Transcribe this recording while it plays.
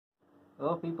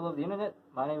Hello people of the internet,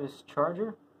 my name is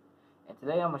Charger, and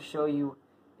today I'm going to show you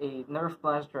a Nerf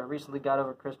blaster I recently got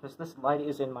over Christmas. This light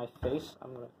is in my face.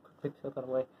 I'm going to quickly put that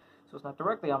away so it's not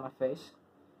directly on my face.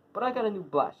 But I got a new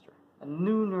blaster, a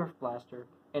new Nerf blaster,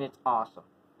 and it's awesome.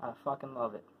 I fucking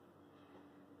love it.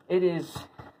 It is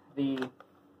the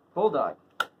Bulldog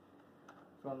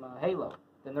from Halo,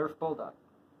 the Nerf Bulldog.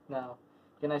 Now,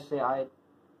 can I say I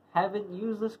haven't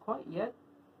used this quite yet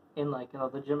in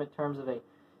legitimate terms of a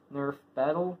Nerf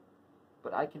battle,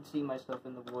 but I can see myself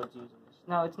in the woods using this.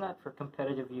 Now, it's not for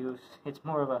competitive use. It's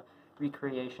more of a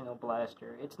recreational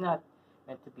blaster. It's not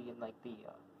meant to be in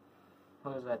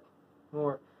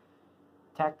more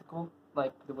tactical,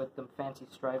 with them fancy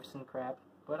stripes and crap.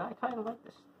 But I kind of like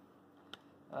this.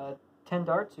 10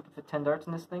 darts. You can fit 10 darts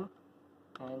in this thing,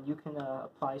 and you can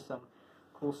apply some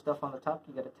cool stuff on the top.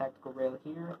 You got a tactical rail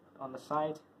here on the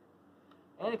sides,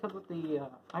 and it comes with the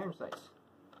iron sights.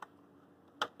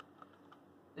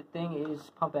 The thing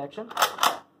is pump action,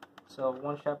 so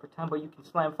one shot per time, but you can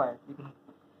slam fire.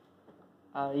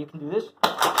 You can do this.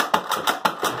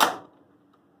 I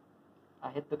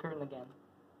hit the curtain again.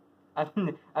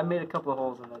 I made a couple of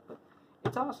holes in it, but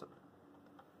it's awesome.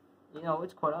 You know,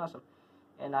 it's quite awesome.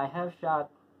 And I have shot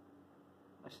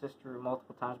my sister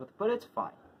multiple times with it, but it's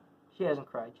fine. She hasn't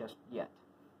cried just yet.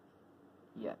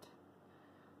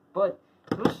 But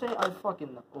let's say I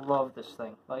fucking love this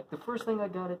thing. Like, the first thing I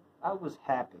got it, I was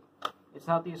happy. It's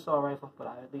not the assault rifle, but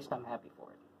at least I'm happy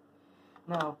for it.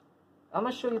 Now, I'm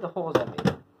going to show you the holes I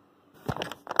made.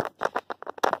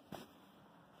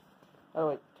 Oh,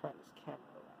 wait, turn this camera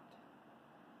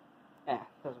around.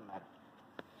 Doesn't matter.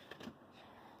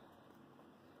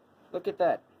 Look at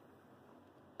that.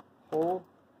 Hole,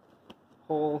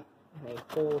 and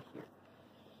a hole here.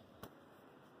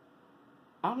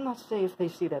 I'm not saying if they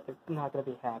see that they're not going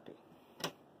to be happy.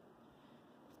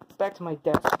 Back to my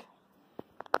desk.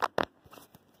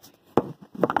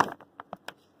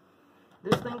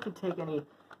 This thing can take any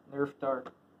Nerf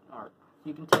dart, or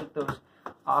you can take those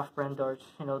off-brand darts.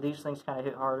 You know, these things kind of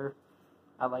hit harder.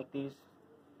 I like these.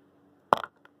 Yeah,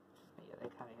 they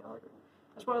kind of hit harder.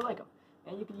 That's why I like them.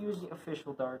 And you can use the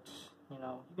official darts. You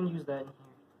know, you can use that in here.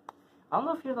 I don't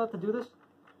know if you're allowed to do this.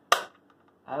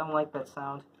 I don't like that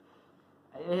sound.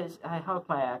 I help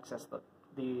my access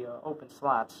the open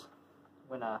slots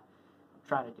when I'm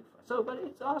trying to do so, but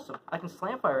it's awesome. I can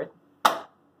slam fire it, so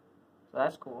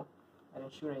that's cool. I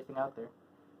didn't shoot anything out there.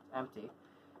 It's empty.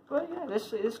 But yeah,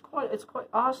 it's quite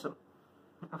awesome.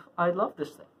 I love this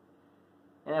thing.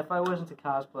 And if I wasn't to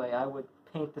cosplay, I would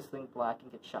paint this thing black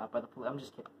and get shot by the police. I'm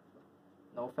just kidding.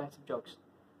 No offensive jokes.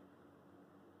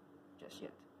 Just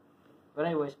yet. But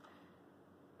anyways,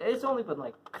 it's only been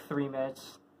like 3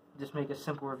 minutes. Just make a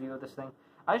simple review of this thing.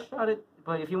 I shot it,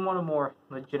 but if you want a more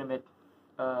legitimate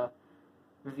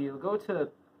review, go to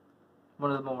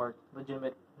one of the more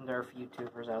legitimate Nerf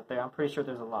YouTubers out there. I'm pretty sure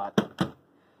there's a lot. So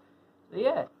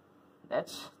yeah,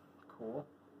 that's cool.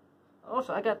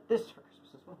 Also, I got this for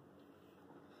Christmas as well.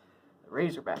 The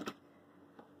Razorback.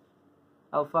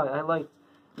 Oh fuck,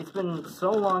 it's been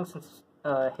so long since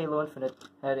Halo Infinite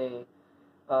had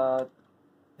a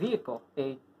vehicle,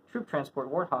 a troop transport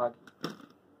Warthog.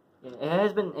 It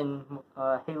has been in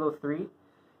Halo 3,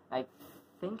 I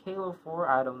think Halo 4,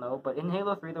 I don't know, but in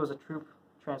Halo 3 there was a troop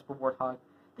transport Warthog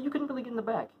that you couldn't really get in the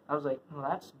back. I was like, well,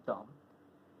 that's dumb.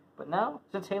 But now,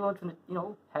 since Halo Infinite,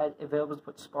 had available to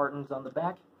put Spartans on the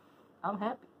back, I'm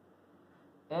happy.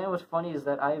 And what's funny is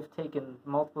that I've taken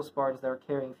multiple Spartans that are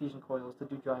carrying fusion coils to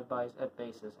do drive-bys at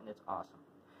bases, and it's awesome.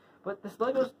 But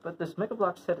this Mega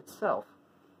Block set itself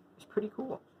is pretty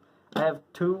cool. I have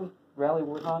 2 Rally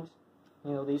Warthogs.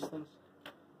 You know, these things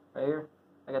right here.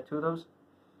 I got 2 of those.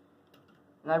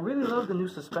 And I really love the new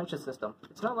suspension system.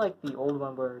 It's not like the old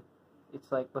one where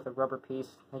it's like with a rubber piece.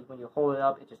 Like when you hold it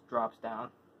up, it just drops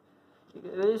down.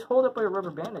 It is hold up by a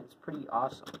rubber band, and it's pretty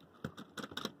awesome.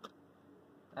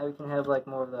 Now we can have like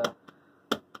more of the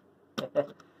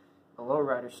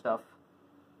lowrider stuff.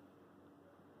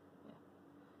 Yeah.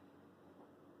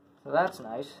 So that's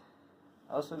nice.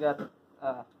 I also got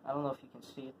I don't know if you can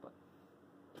see it, but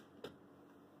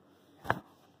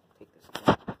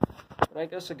But I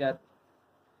guess I got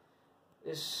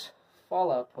this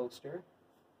Fallout poster.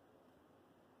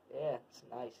 Yeah, it's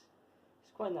nice.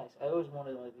 It's quite nice. I always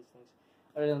wanted one of these things.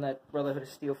 Other than that Brotherhood of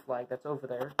Steel flag that's over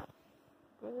there.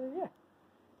 But yeah,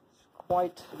 it's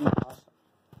quite the awesome.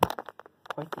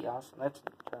 Quite the awesome. That's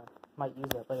the term. Might use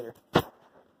that later. So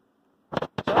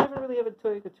I haven't really ever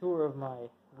taken a tour of my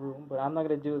room, but I'm not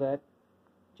going to do that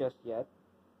just yet.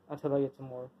 Until I get some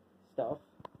more stuff.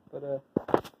 But,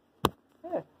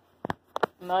 yeah.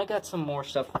 No, I got some more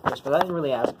stuff for Christmas. I didn't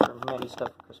really ask for many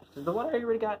stuff for Christmas. The one I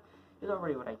already got is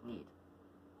already what I need.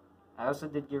 I also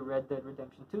did get Red Dead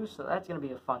Redemption 2, so that's going to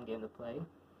be a fun game to play.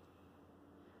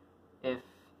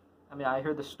 I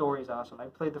heard the story is awesome. I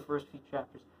played the first few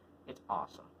chapters. It's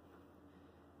awesome.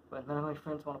 But none of my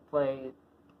friends want to play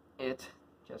it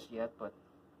just yet, but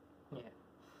yeah.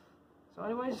 So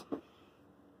anyways,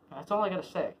 that's all I got to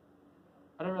say.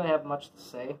 I don't really have much to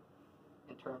say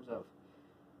in terms of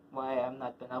why I've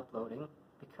not been uploading,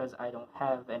 because I don't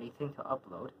have anything to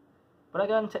upload. But I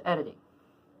got into editing.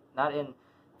 Not in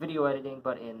video editing,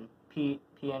 but in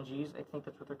PNGs, I think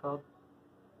that's what they're called.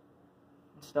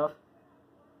 And stuff.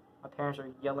 My parents are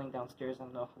yelling downstairs, I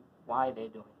don't know why they're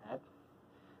doing that.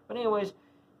 But anyways,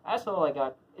 that's all I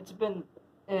got. It's been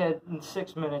in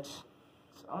 6 minutes,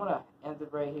 so I'm gonna end it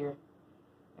right here.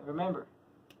 And remember,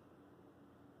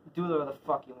 do whatever the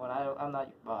fuck you want. I'm not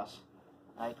your boss.